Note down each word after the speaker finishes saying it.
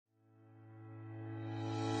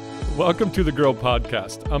Welcome to the Grow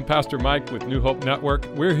Podcast. I'm Pastor Mike with New Hope Network.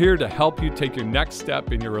 We're here to help you take your next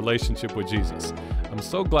step in your relationship with Jesus. I'm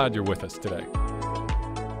so glad you're with us today.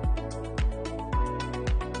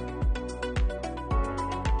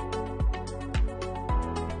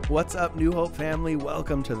 What's up, New Hope family?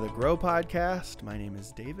 Welcome to the Grow Podcast. My name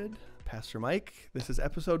is David, Pastor Mike. This is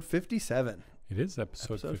episode 57. It is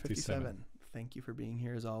episode 57. Thank you for being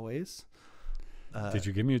here as always. Did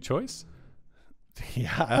you give me a choice?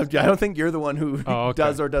 Yeah, I don't think you're the one who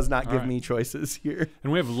does or does not give right. me choices here.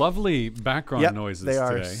 And we have lovely background noises today. They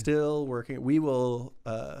are still working. We will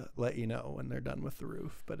let you know when they're done with the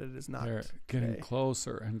roof, but it is not. They're getting today.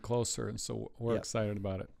 closer and closer, and so we're excited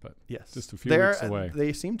about it. But yes, just a few weeks away.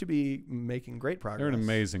 They seem to be making great progress. They're an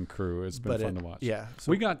amazing crew. It's been fun to watch. Yeah,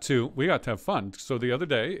 so we got to have fun. So the other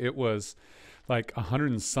day it was like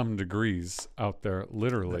 100 and some degrees out there,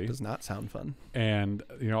 literally. That does not sound fun. And,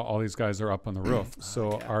 all these guys are up on the roof.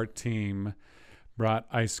 So our team brought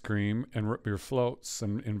ice cream and root beer floats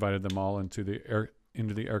and invited them all into the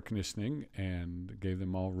air conditioning and gave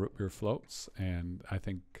them all root beer floats. And I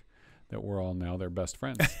think that we're all now their best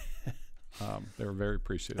friends. They were very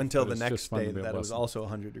appreciative. Until the next day that it was also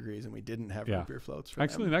 100 degrees and we didn't have root beer floats for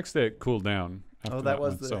Actually, them. the next day it cooled down. That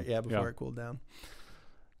was before it cooled down.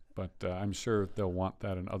 But I'm sure they'll want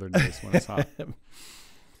that in other days when it's hot.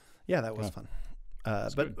 Yeah, that was fun.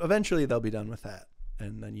 But good. Eventually they'll be done with that,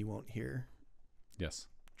 and then you won't hear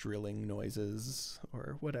drilling noises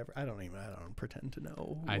or whatever. I don't pretend to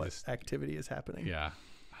know what activity is happening. Yeah.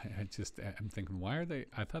 I'm thinking, why are they?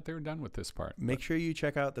 I thought they were done with this part. Make sure you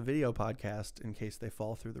check out the video podcast in case they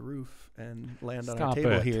fall through the roof and land on our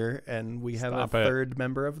table here. And we have a third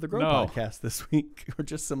member of the Grow Podcast this week, or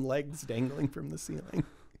just some legs dangling from the ceiling.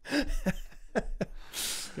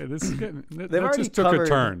 This is getting. They've already just took a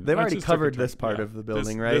turn. They've already covered this part of the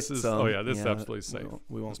building, right? This is absolutely safe.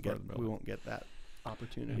 We won't get that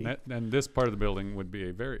opportunity. And this part of the building would be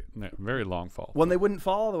a very, very long fall. Well, they wouldn't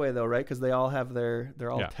fall all the way though, right? Because they all have they're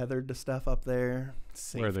all tethered to stuff up there.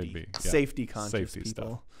 Safety, where they'd be. Safety conscious people.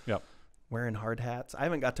 Stuff. Yep. Wearing hard hats. I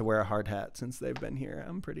haven't got to wear a hard hat since they've been here.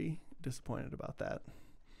 I'm pretty disappointed about that.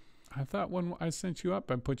 I thought when I sent you up,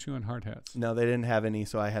 I put you in hard hats. No, they didn't have any,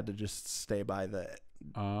 so I had to just stay by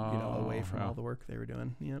away from all the work they were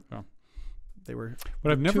doing. Yep. Oh. They were.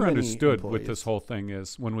 What I've never understood with this whole thing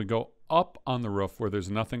is when we go up on the roof where there's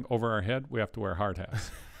nothing over our head, we have to wear hard hats.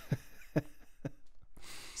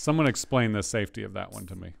 Someone explain the safety of that one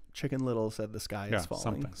to me. Chicken Little said the sky is falling.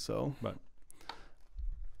 Something. So, but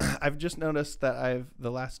I've just noticed that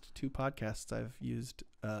the last two podcasts I've used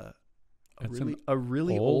a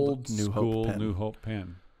really old New Hope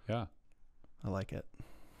pen. Yeah, I like it.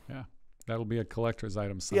 Yeah, that'll be a collector's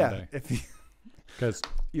item someday. Yeah, because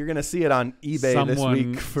you're gonna see it on eBay this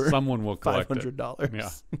week for someone will collect $500. Yeah.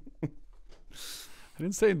 I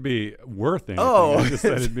didn't say it'd be worth anything. Oh, I just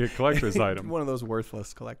said it'd be a collector's item. One of those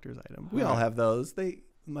worthless collector's items. We all have those. They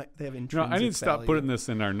have intrinsic I need to stop value. putting this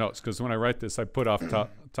in our notes because when I write this, I put off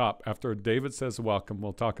top. After David says welcome,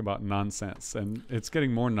 we'll talk about nonsense, and it's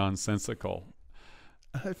getting more nonsensical.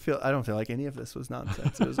 I don't feel like any of this was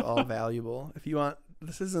nonsense. It was all valuable. If you want,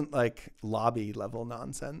 this isn't like lobby level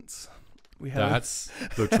nonsense. That's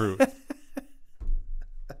the truth.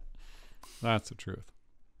 That's the truth.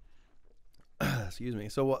 Excuse me.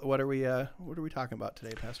 So what are we talking about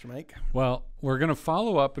today, Pastor Mike? Well, we're going to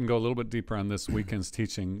follow up and go a little bit deeper on this weekend's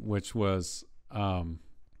teaching, which was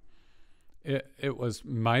it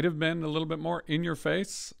might have been a little bit more in your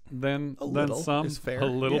face than some. Is fair. A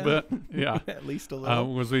little bit, yeah. At least a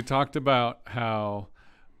little. Was we talked about how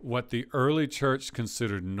what the early church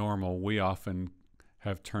considered normal, we often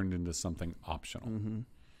have turned into something optional. Mm-hmm.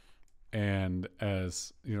 And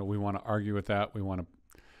as we want to argue with that. We want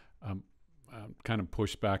to kind of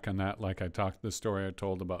push back on that. Like the story I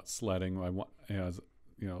told about sledding. As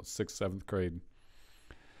 6th, 7th grade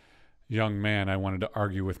young man, I wanted to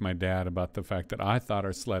argue with my dad about the fact that I thought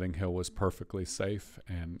our sledding hill was perfectly safe,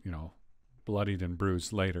 and bloodied and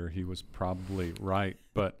bruised later, he was probably right.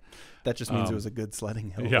 But that just means it was a good sledding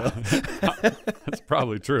hill. Yeah, that's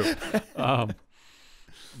probably true.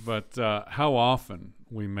 But how often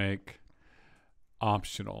we make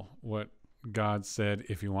optional what God said,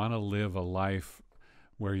 if you want to live a life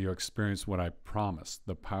where you experience what I promised,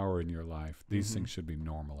 the power in your life, these things should be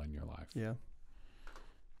normal in your life. Yeah.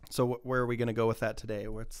 So where are we going to go with that today?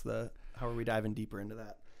 How are we diving deeper into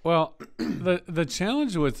that? Well, the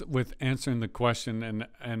challenge with answering the question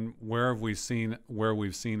and where we've seen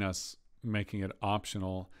us making it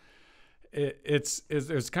optional,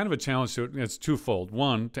 there's kind of a challenge to it. It's twofold.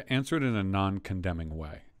 One, to answer it in a non-condemning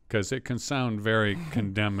way, because it can sound very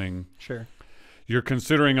condemning. Sure. you're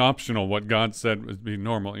considering optional what God said would be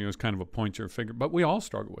normal. It's kind of a point your finger. But we all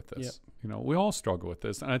struggle with this. Yep. We all struggle with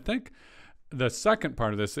this. And I think the second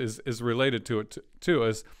part of this is related to it too,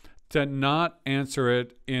 is to not answer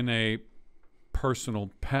it in a personal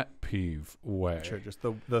pet peeve way. Sure, just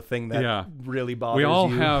the thing that really bothers you. We all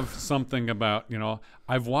have something about,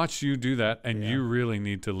 I've watched you do that, and you really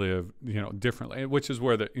need to live, differently, which is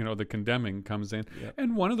where the condemning comes in. Yep.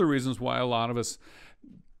 And one of the reasons why a lot of us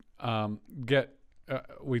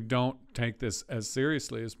we don't take this as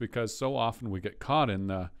seriously is because so often we get caught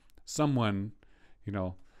in some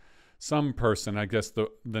person, I guess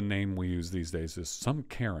the name we use these days is some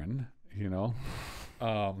Karen,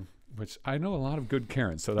 which I know a lot of good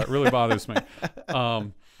Karens, so that really bothers me.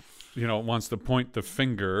 Wants to point the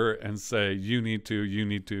finger and say, you need to,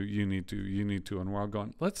 and we're all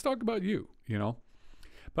going, let's talk about you,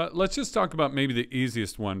 But let's just talk about maybe the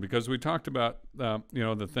easiest one, because we talked about,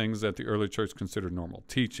 the things that the early church considered normal: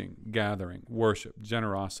 teaching, gathering, worship,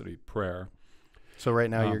 generosity, prayer. So right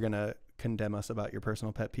now you're going to condemn us about your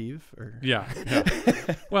personal pet peeve? Or? Yeah.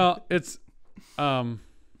 Well, it's...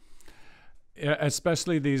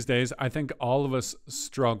 especially these days, I think all of us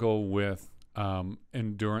struggle with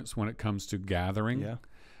endurance when it comes to gathering.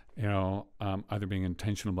 Yeah. Either being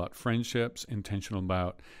intentional about friendships, intentional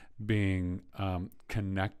about being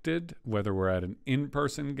connected, whether we're at an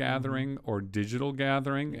in-person gathering or digital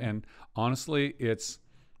gathering. And honestly, it's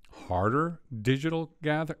harder digital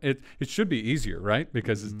gather. It should be easier, right?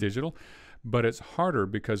 Because it's digital. But it's harder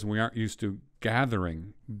because we aren't used to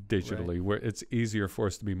gathering digitally, where it's easier for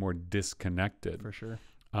us to be more disconnected. For sure.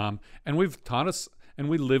 And we've taught us, and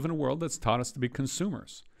we live in a world that's taught us to be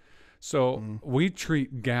consumers. So we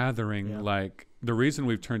treat gathering like, the reason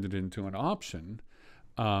we've turned it into an option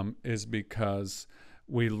is because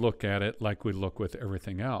we look at it like we look with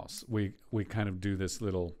everything else. We kind of do this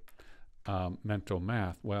little mental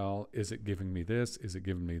math. Well, is it giving me this? Is it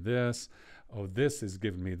giving me this? Oh, this is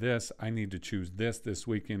giving me this. I need to choose this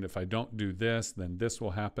weekend. If I don't do this, then this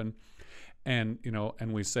will happen. And,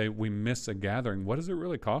 and we say we miss a gathering. What does it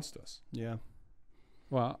really cost us? Yeah.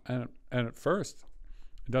 Well, and at first,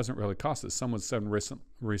 it doesn't really cost us. Someone said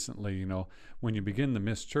recently, when you begin to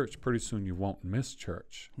miss church, pretty soon you won't miss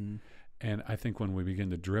church. And I think when we begin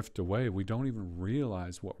to drift away, we don't even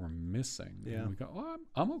realize what we're missing. Yeah. And we go, oh,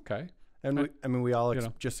 I'm okay. And we all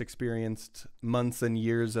just experienced months and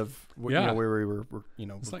years of where we were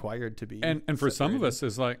required to be. And for some of us,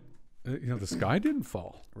 it's like, the sky didn't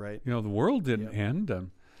fall. Right. The world didn't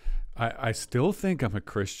end. I still think I'm a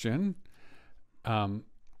Christian.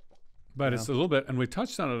 But it's a little bit, and we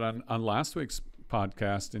touched on it on last week's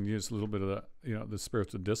podcast and used a little bit of the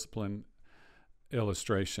spiritual discipline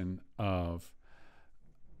illustration of,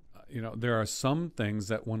 there are some things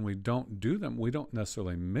that when we don't do them, we don't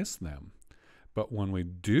necessarily miss them. But when we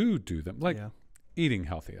do them, like eating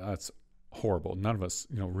healthy, that's horrible. None of us,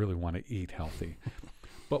 really want to eat healthy.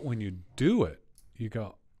 But when you do it, you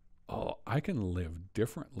go, oh, I can live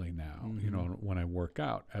differently now, when I work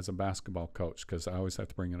out as a basketball coach, because I always have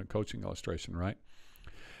to bring in a coaching illustration, right?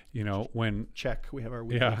 When... Check. We have our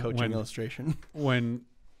weekly coaching illustration. When,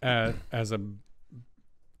 as a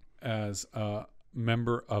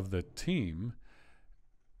member of the team,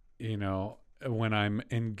 when I'm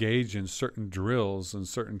engaged in certain drills and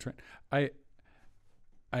certain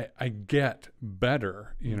I get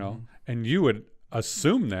better, and you would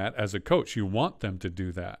assume that as a coach, you want them to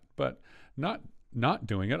do that, but not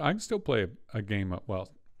doing it. I can still play a game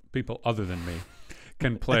people other than me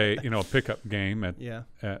can play, a pickup game at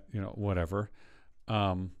whatever.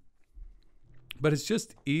 But it's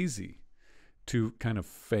just easy to kind of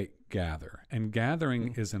fake gather. And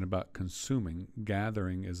gathering isn't about consuming.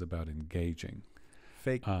 Gathering is about engaging.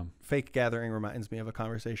 Fake gathering reminds me of a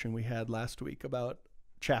conversation we had last week about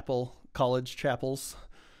college chapels.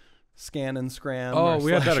 Scan and scram. Oh,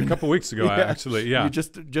 we had that a couple weeks ago, actually. Yeah.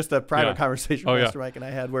 Just a private conversation Pastor Mike and I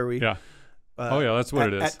had where we... Yeah. That's what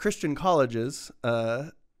it is. At Christian colleges,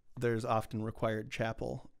 there's often required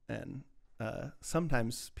chapel, and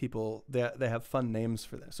sometimes people, they have fun names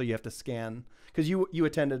for this. So you have to scan, because you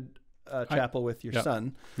attended chapel with your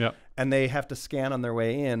son, and they have to scan on their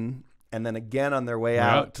way in, and then again on their way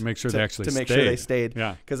out to make sure they actually stayed. Sure they stayed.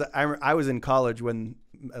 Yeah. Because I was in college when,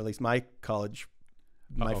 at least my college...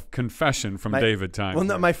 confession from David time. Well,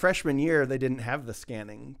 no, my freshman year, they didn't have the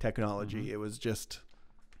scanning technology. It was just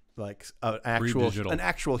like an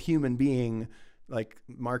actual human being, like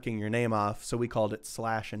marking your name off. So we called it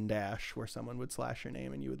slash and dash, where someone would slash your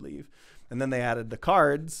name and you would leave. And then they added the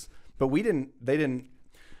cards, but they didn't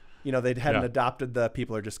you know, they hadn't adopted the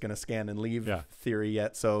people are just going to scan and leave theory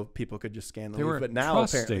yet, so people could just scan and leave. But now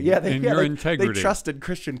apparently, your integrity. They trusted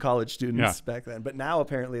Christian college students back then, but now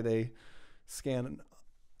apparently they scan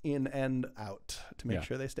in and out to make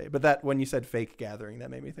sure they stay. But that, when you said fake gathering, that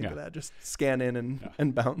made me think of that. Just scan in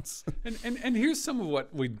and bounce. And here's some of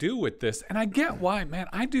what we do with this. And I get why, man,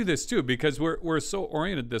 I do this too, because we're so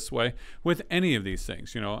oriented this way with any of these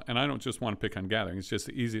things, you know, and I don't just want to pick on gathering. It's just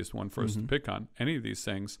the easiest one for us to pick on. Any of these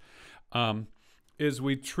things is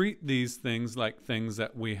we treat these things like things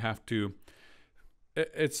that we have to,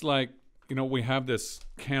 it's like, you know, we have this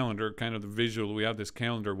calendar, kind of the visual, we have this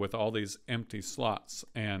calendar with all these empty slots.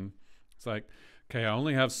 And it's like, okay, I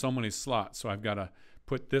only have so many slots, so I've got to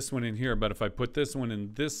put this one in here. But if I put this one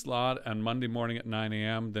in this slot on Monday morning at 9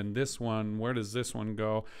 a.m., then this one, where does this one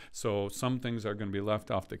go? So some things are going to be left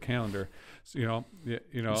off the calendar. So, you know,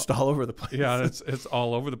 just all over the place. Yeah, it's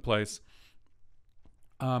all over the place.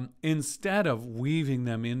 Instead of weaving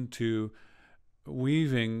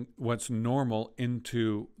what's normal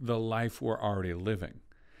into the life we're already living.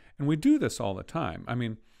 And we do this all the time. I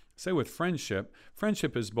mean, say with friendship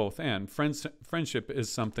is both and. Friendship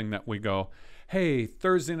is something that we go, hey,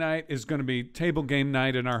 Thursday night is going to be table game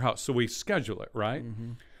night in our house. So we schedule it, right?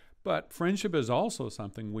 Mm-hmm. But friendship is also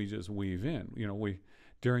something we just weave in. You know,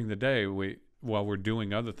 during the day, while we're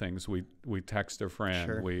doing other things, we text a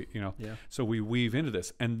friend. Sure. So we weave into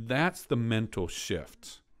this. And that's the mental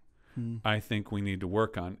shift I think we need to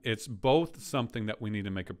work on. It's both something that we need to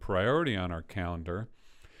make a priority on our calendar,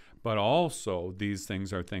 but also these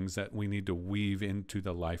things are things that we need to weave into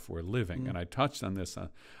the life we're living. And I touched on this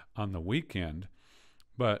on the weekend,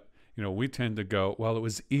 but you know, we tend to go, well, it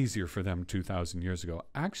was easier for them 2,000 years ago.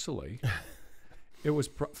 Actually, it was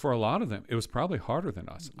for a lot of them, it was probably harder than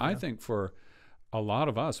us. Yeah. I think for a lot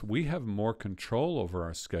of us, we have more control over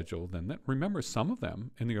our schedule than that. Remember, some of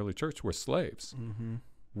them in the early church were slaves. Mm-hmm.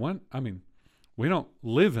 We don't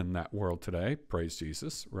live in that world today, praise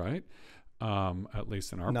Jesus, right? At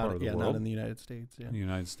least in our part of the world. Not in the United States. Yeah. In the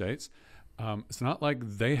United States. It's not like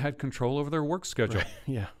they had control over their work schedule. Right.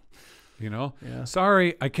 Yeah. You know,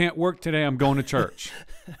 sorry, I can't work today. I'm going to church.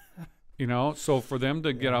 You know, so for them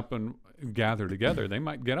to get up and gather together, they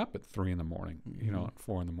might get up at 3 a.m, you know, at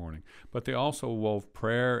 4 a.m. But they also wove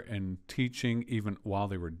prayer and teaching even while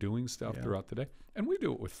they were doing stuff throughout the day. And we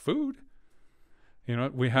do it with food. You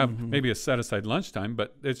know, we have maybe a set-aside lunchtime,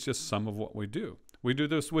 but it's just some of what we do. We do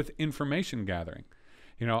this with information gathering.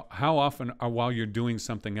 You know, how often while you're doing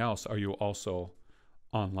something else are you also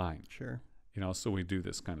online? Sure. You know, so we do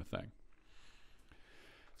this kind of thing.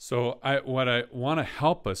 So what I want to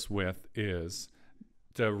help us with is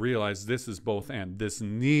to realize this is both and. This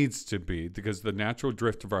needs to be, because the natural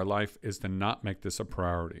drift of our life is to not make this a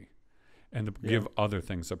priority and to give other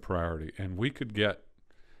things a priority. And we could get,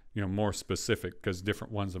 you know, more specific because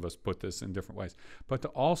different ones of us put this in different ways, but to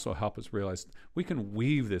also help us realize we can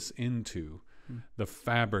weave this into the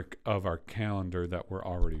fabric of our calendar that we're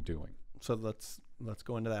already doing. So let's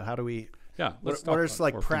go into that. How do we? Yeah. What are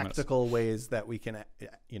like practical ways that we can,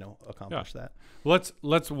 you know, accomplish that?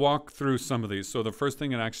 Let's walk through some of these. So the first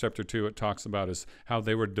thing in Acts chapter 2 it talks about is how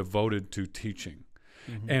they were devoted to teaching.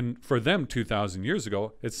 Mm-hmm. And for them 2,000 years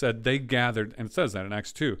ago, it said they gathered, and it says that in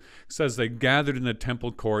Acts 2, it says they gathered in the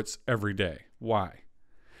temple courts every day. Why?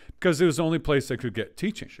 Because it was the only place they could get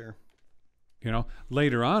teaching. Sure. You know,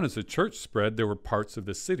 later on as the church spread, there were parts of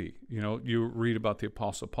the city. You know, you read about the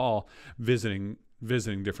Apostle Paul visiting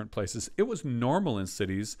different places. It was normal in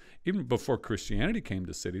cities, even before Christianity came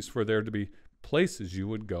to cities, for there to be places you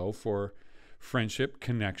would go for friendship,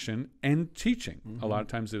 connection, and teaching. Mm-hmm. A lot of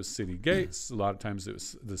times it was city gates. A lot of times it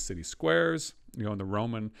was the city squares, you know, in the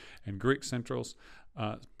Roman and Greek centrals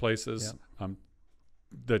places. Yeah.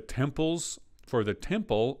 The temples, for the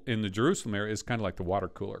temple in the Jerusalem area is kind of like the water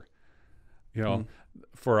cooler, you know,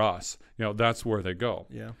 for us. You know, that's where they go.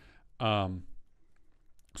 Yeah.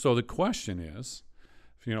 So the question is,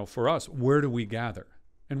 you know, for us, where do we gather?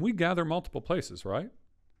 And we gather multiple places, right?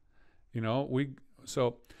 You know,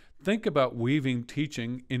 so think about weaving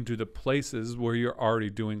teaching into the places where you're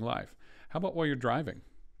already doing life. How about while you're driving?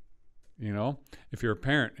 You know, if you're a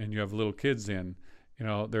parent and you have little kids in, you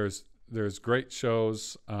know, there's great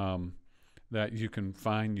shows that you can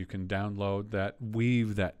find, you can download that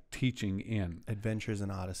weave that teaching in. Adventures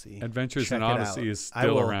in Odyssey. Adventures in Odyssey is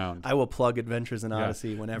still around. I will plug Adventures in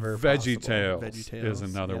Odyssey whenever Veggie possible. Tales Veggie Tales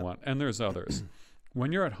is another one. And there's others.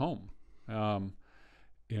 When you're at home,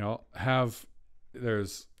 you know,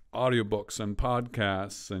 there's audiobooks and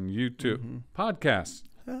podcasts and YouTube podcasts.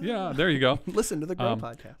 Yeah, there you go. Listen to the Grow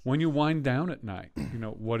podcast. When you wind down at night, you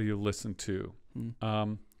know, what do you listen to?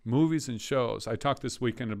 movies and shows. I talked this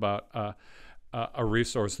weekend about a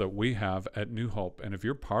resource that we have at New Hope. And if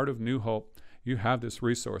you're part of New Hope, you have this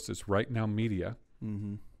resource. It's Right Now Media.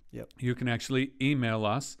 Mm-hmm. Yep. You can actually email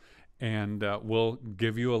us, and we'll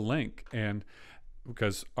give you a link. And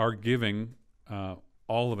because our giving,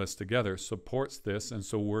 all of us together, supports this, and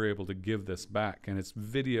so we're able to give this back. And it's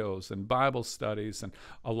videos and Bible studies, and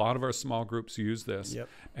a lot of our small groups use this. Yep.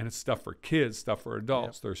 And it's stuff for kids, stuff for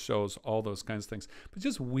adults. Yep. There's shows, all those kinds of things. But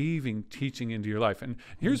just weaving teaching into your life. And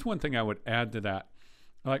here's one thing I would add to that.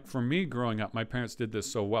 Like for me growing up, my parents did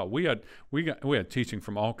this so well. We had teaching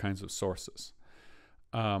from all kinds of sources.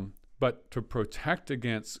 But to protect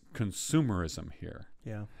against consumerism here,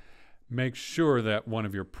 make sure that one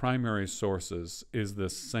of your primary sources is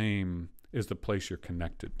the place you're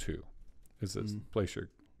connected to, place you're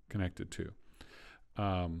connected to.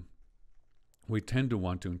 We tend to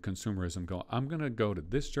want to, in consumerism, go, I'm going to go to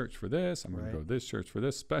this church for this, I'm going to go to this church for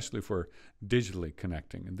this, especially for digitally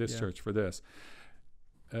connecting, and this church for this.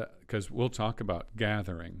 Because we'll talk about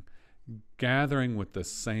gathering. Gathering with the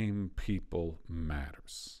same people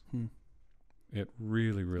matters. It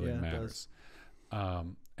really, really matters.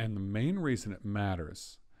 And the main reason it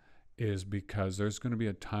matters is because there's going to be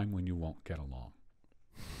a time when you won't get along.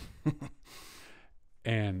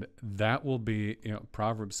 And that will be,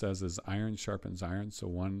 Proverbs says, as iron sharpens iron, so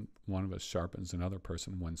one of us sharpens another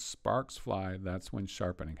person. When sparks fly, that's when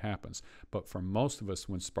sharpening happens. But for most of us,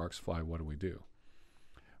 when sparks fly, what do?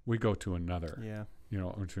 We go to another.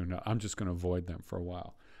 Or to another. I'm just going to avoid them for a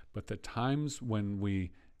while. But the times when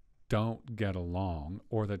we don't get along,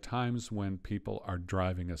 or the times when people are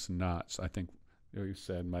driving us nuts, I think you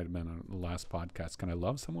said, might have been on the last podcast, can I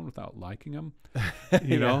love someone without liking them?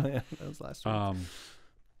 That was last week.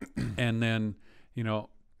 And then,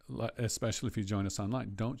 especially if you join us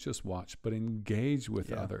online, don't just watch, but engage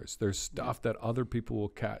with others. There's stuff that other people will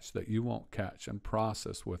catch that you won't catch, and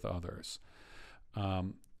process with others.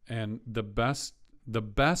 And the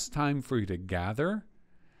best time for you to gather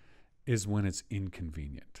is when it's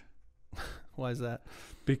inconvenient. Why is that?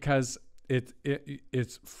 Because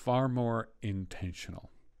it's far more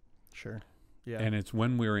intentional. Sure. Yeah. And it's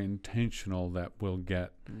when we're intentional that we'll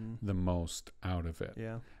get the most out of it.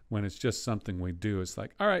 Yeah. When it's just something we do, it's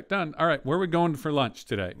like, all right, done. All right, where are we going for lunch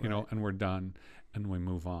today? Right. And we're done, and we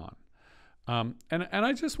move on. And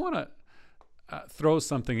I just want to throw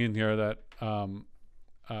something in here that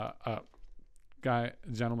a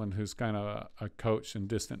gentleman who's kind of a coach and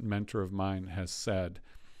distant mentor of mine has said.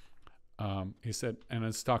 He said, and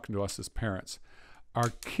it's talking to us as parents, our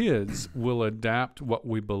kids will adapt what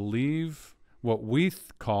we believe, what we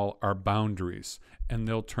call our boundaries, and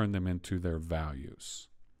they'll turn them into their values.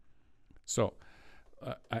 So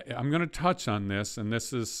I'm going to touch on this, and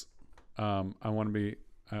this is, I want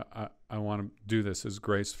to do this as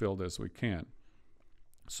grace-filled as we can.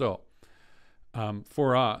 So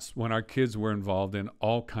for us, when our kids were involved in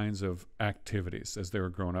all kinds of activities as they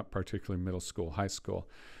were growing up, particularly middle school, high school,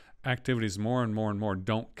 activities more and more and more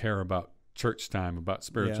don't care about church time, about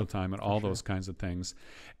spiritual time, and all those kinds of things.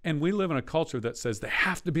 And we live in a culture that says they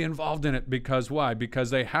have to be involved in it because why?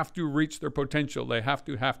 Because they have to reach their potential. They have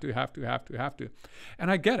to.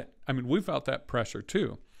 And I get it. I mean, we felt that pressure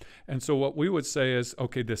too. And so what we would say is,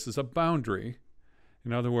 okay, this is a boundary.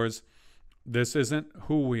 In other words, this isn't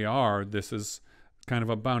who we are. This is kind of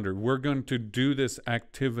a boundary. We're going to do this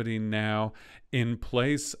activity now in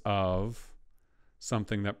place of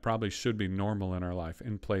something that probably should be normal in our life,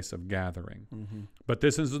 in place of gathering. But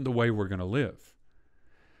this isn't the way we're going to live.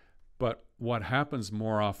 But what happens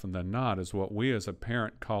more often than not is what we as a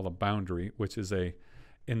parent call a boundary, which is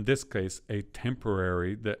in this case, a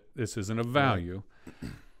temporary, that this isn't a value.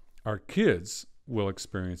 Our kids will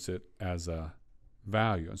experience it as a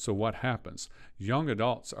value. And so what happens? Young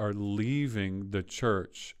adults are leaving the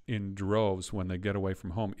church in droves when they get away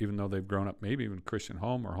from home, even though they've grown up maybe even Christian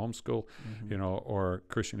home or homeschool, or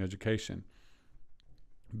Christian education.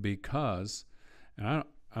 Because, and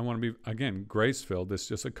I want to be, again, grace-filled, this is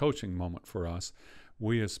just a coaching moment for us.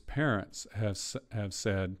 We as parents have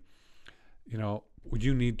said,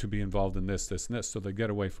 you need to be involved in this, this, and this. So they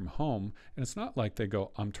get away from home. And it's not like they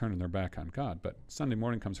go, I'm turning their back on God. But Sunday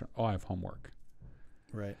morning comes around, I have homework.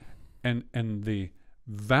 Right. And the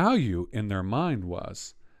value in their mind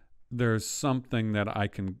was, there's something that I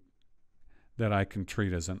can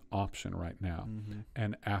treat as an option right now.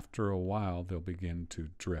 And after a while, they'll begin to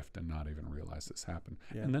drift and not even realize this happened.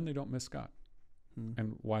 And then they don't miss God.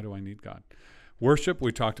 And why do I need God? Worship,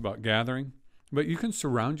 we talked about gathering, but you can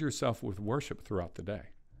surround yourself with worship throughout the day.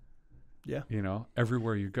 Yeah. You know,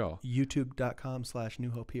 everywhere you go.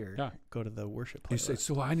 YouTube.com/New Hope Here. Yeah. Go to the worship playlist. You say,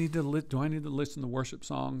 so do I need to listen to worship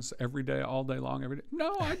songs every day, all day long, every day?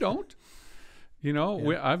 No, I don't. You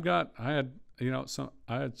know, I had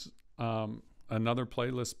another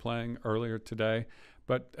playlist playing earlier today,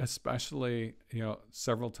 but especially, you know,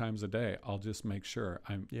 several times a day, I'll just make sure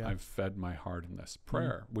I've fed my heart in this.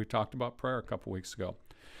 Prayer. We talked about prayer a couple weeks ago.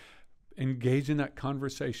 Engage in that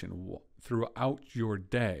conversation throughout your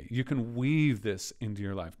day. You can weave this into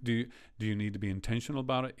your life. Do you need to be intentional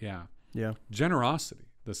about it? Yeah. Yeah. Generosity,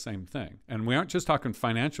 the same thing. And we aren't just talking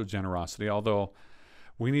financial generosity, although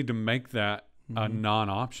we need to make that a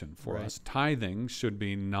non-option for us. Tithing should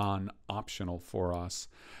be non-optional for us,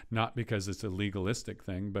 not because it's a legalistic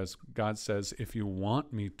thing, but God says, if you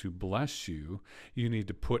want me to bless you, you need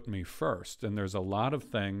to put me first. And there's a lot of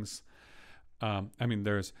things.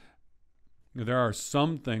 There are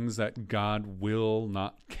some things that God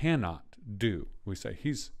cannot do. We say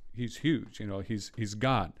he's huge, you know, he's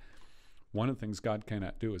God. One of the things God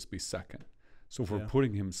cannot do is be second. So if we're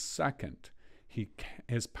putting him second,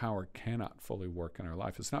 his power cannot fully work in our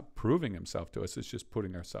life. It's not proving himself to us. It's just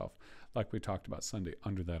putting ourselves, like we talked about Sunday,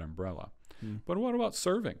 under that umbrella. But what about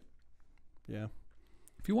serving? Yeah.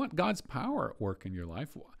 If you want God's power at work in your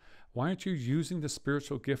life, why aren't you using the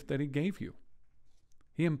spiritual gift that he gave you?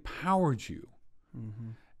 He empowered you.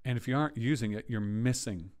 And if you aren't using it, you're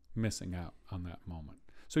missing out on that moment.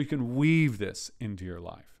 So you can weave this into your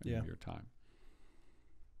life and into your time.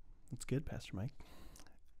 That's good, Pastor Mike.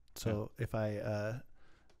 So if I,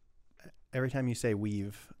 every time you say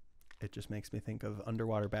weave, it just makes me think of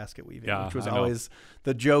underwater basket weaving, which was always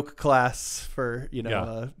the joke class for,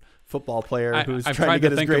 a football player who's trying to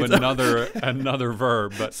get his grades up. I've tried to think of another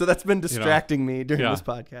verb, but so that's been distracting me during this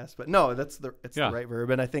podcast. But no, it's the right verb,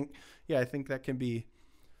 and I think that can be.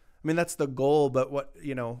 I mean, that's the goal, but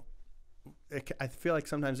I feel like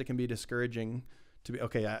sometimes it can be discouraging to be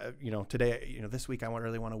today, this week I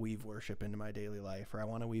really want to weave worship into my daily life, or I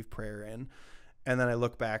want to weave prayer in. And then I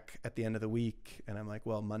look back at the end of the week and I'm like,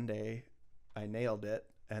 well, Monday I nailed it.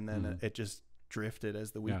 And then it just drifted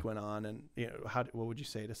as the week went on. And, what would you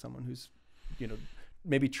say to someone who's,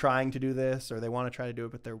 maybe trying to do this, or they want to try to do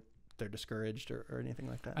it, but they're discouraged or anything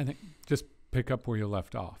like that? I think just pick up where you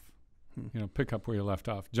left off. Pick up where you left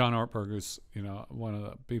off. John Ortberg is, one of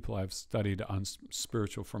the people I've studied on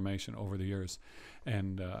spiritual formation over the years.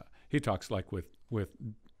 And he talks like with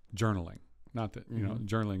journaling. Not that,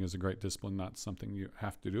 journaling is a great discipline, not something you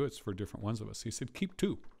have to do. It's for different ones of us. He said, keep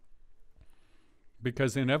 2.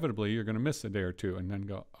 Because inevitably you're going to miss a day or 2 and then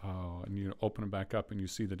go, and you open it back up and you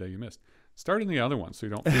see the day you missed. Start in the other one so you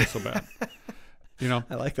don't feel so bad.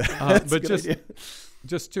 I like that. But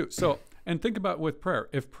just 2. So, and think about with prayer.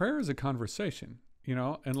 If prayer is a conversation,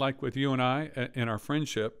 and like with you and I in our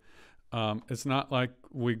friendship, it's not like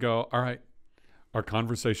we go, all right, our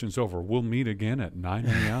conversation's over. We'll meet again at 9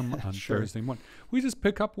 a.m. on Thursday morning. We just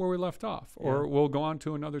pick up where we left off, or we'll go on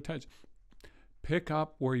to another tangent. Pick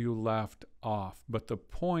up where you left off. But the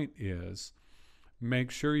point is,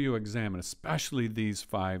 make sure you examine, especially these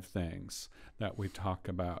 5 things that we talk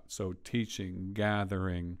about. So teaching,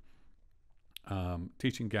 gathering,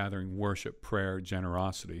 worship, prayer,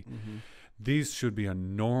 generosity. These should be a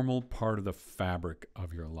normal part of the fabric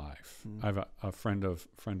of your life. I have a friend of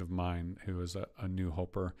mine who is a New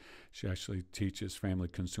Hoper. She actually teaches family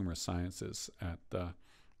consumer sciences at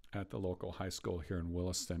the local high school here in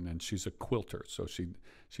Williston, and she's a quilter, so she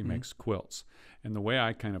makes quilts. And the way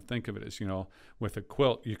I kind of think of it is, with a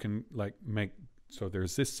quilt you can make, so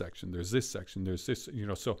there's this section, there's this section, there's this,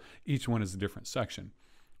 so each one is a different section.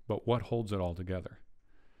 But what holds it all together?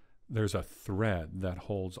 There's a thread that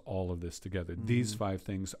holds all of this together. These 5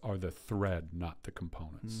 things are the thread, not the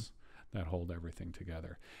components that hold everything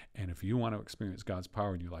together. And if you want to experience God's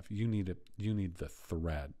power in your life, you need the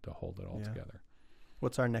thread to hold it all together.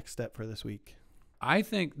 What's our next step for this week? I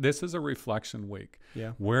think this is a reflection week.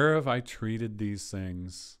 Yeah. Where have I treated these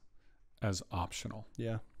things as optional?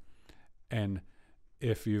 Yeah. And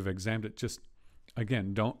if you've examined it, just,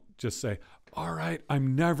 again, don't just say, all right,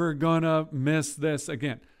 I'm never going to miss this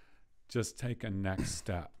again. Just take a next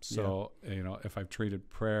step. So, if I've treated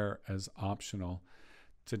prayer as optional,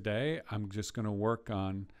 today I'm just going to work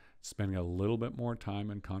on spending a little bit more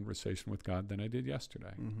time in conversation with God than I did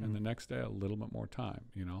yesterday. And the next day, a little bit more time,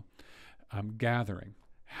 I'm gathering.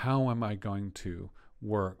 How am I going to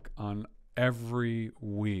work on every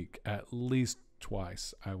week, at least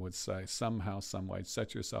twice, I would say, somehow, some way,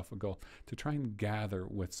 set yourself a goal to try and gather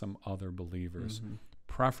with some other believers,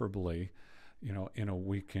 preferably, in a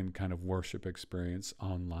weekend kind of worship experience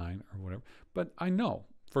online or whatever. But I know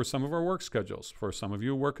for some of our work schedules. For some of you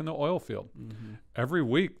who work in the oil field, every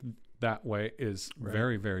week that way is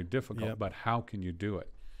very, very difficult. But how can you do it?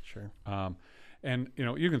 Sure. And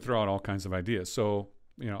you can throw out all kinds of ideas. So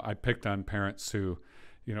I picked on parents who,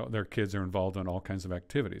 their kids are involved in all kinds of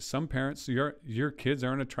activities. Some parents, your kids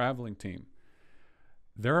are in a traveling team.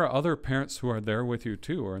 There are other parents who are there with you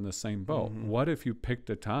too, or in the same boat. What if you picked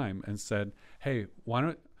a time and said, "Hey, why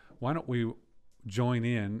don't we join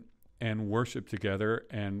in and worship together?"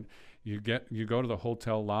 And you go to the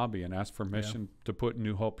hotel lobby and ask permission to put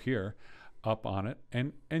New Hope here up on it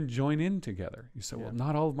and join in together. You say, well,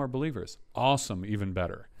 not all of them are believers. Awesome, even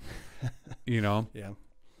better. Yeah.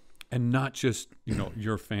 And not just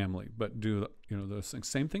your family, but do those things.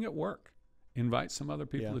 Same thing at work. Invite some other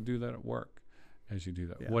people to do that at work. As you do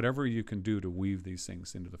that, whatever you can do to weave these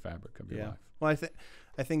things into the fabric of your life. Well,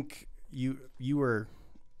 I think you were,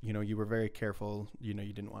 you were very careful. You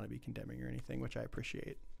didn't want to be condemning or anything, which I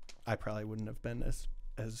appreciate. I probably wouldn't have been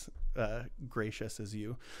as gracious as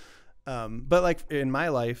you. But like in my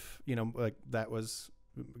life, like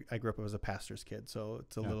I grew up as a pastor's kid, so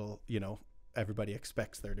it's a little, everybody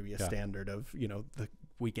expects there to be a standard of, the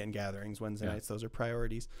weekend gatherings, Wednesday nights. Those are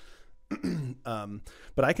priorities.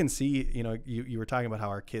 But I can see, you were talking about how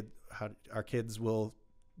our kids will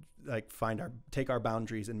like take our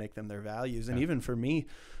boundaries and make them their values. And even for me,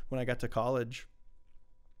 when I got to college,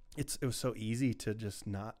 it was so easy to just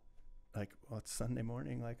not like, well, it's Sunday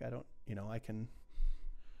morning. Like, I don't,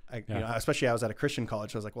 especially I was at a Christian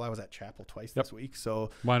college. So I was like, well, I was at chapel twice this week. So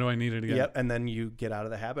why do I need it again? Yep. And then you get out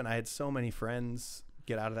of the habit. And I had so many friends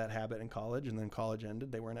get out of that habit in college, and then college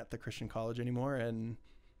ended. They weren't at the Christian college anymore. And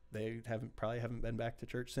they probably haven't been back to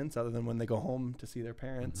church since, other than when they go home to see their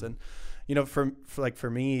parents. And, for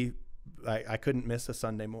me, I couldn't miss a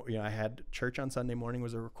Sunday morning. I had church on Sunday morning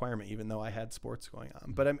was a requirement, even though I had sports going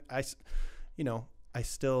on. But I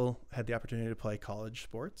still had the opportunity to play college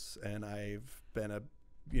sports, and I've been a,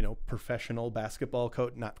 professional basketball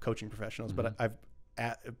coach, not coaching professionals, but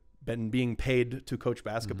I've been being paid to coach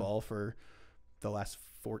basketball for the last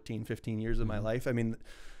 14, 15 years of my life. I mean,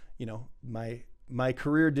 my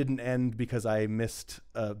career didn't end because I missed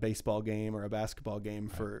a baseball game or a basketball game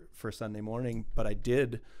for Sunday morning, but it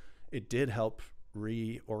did help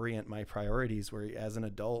reorient my priorities, where as an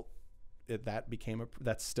adult,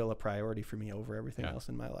 that's still a priority for me over everything else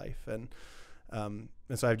in my life. And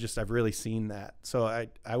so I've really seen that. So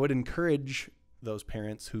I would encourage those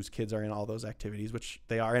parents whose kids are in all those activities, which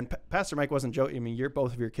they are. And Pastor Mike wasn't joking. I mean,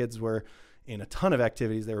 both of your kids were in a ton of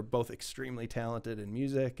activities. They were both extremely talented in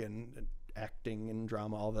music and acting and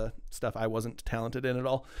drama, all the stuff I wasn't talented in at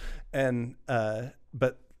all. And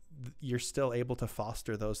but you're still able to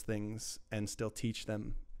foster those things and still teach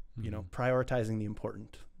them, prioritizing the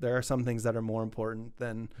important. There are some things that are more important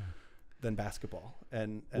than basketball.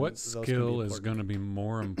 And what skill is going to be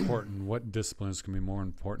more important? What disciplines can be more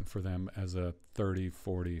important for them as a 30,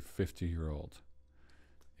 40, 50-year-old?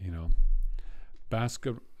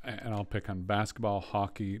 Basketball, and I'll pick on basketball,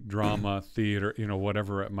 hockey, drama, theater,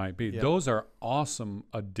 whatever it might be. Yep. Those are awesome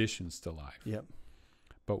additions to life. Yep.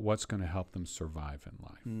 But what's going to help them survive in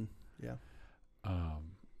life?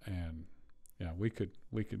 We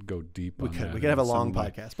could go deep on that. We could have a long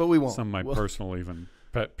podcast, but we won't. Some of my personal even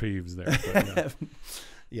pet peeves there.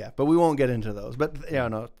 But, but we won't get into those. But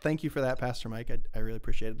thank you for that, Pastor Mike. I really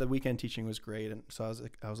appreciate it. The weekend teaching was great, and so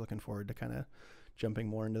I was looking forward to kind of jumping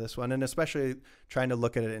more into this one, and especially trying to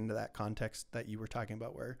look at it into that context that you were talking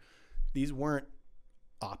about, where these weren't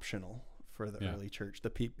optional for the early church. The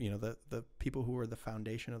people who were the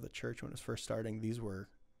foundation of the church when it was first starting, these were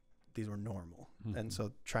normal. And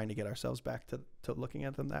so trying to get ourselves back to looking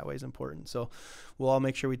at them that way is important. So we'll all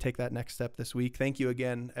make sure we take that next step this week. Thank you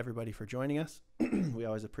again, everybody, for joining us. We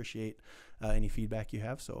always appreciate any feedback you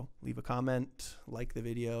have. So leave a comment, like the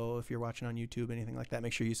video if you're watching on YouTube, anything like that.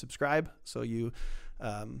 Make sure you subscribe so you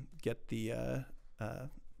get the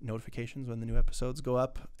notifications when the new episodes go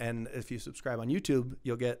up. And if you subscribe on YouTube,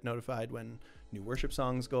 you'll get notified when new worship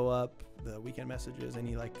songs go up, the weekend messages,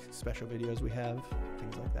 any like special videos we have,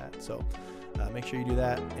 things like that. So make sure you do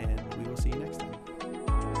that, and we will see you next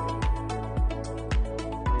time.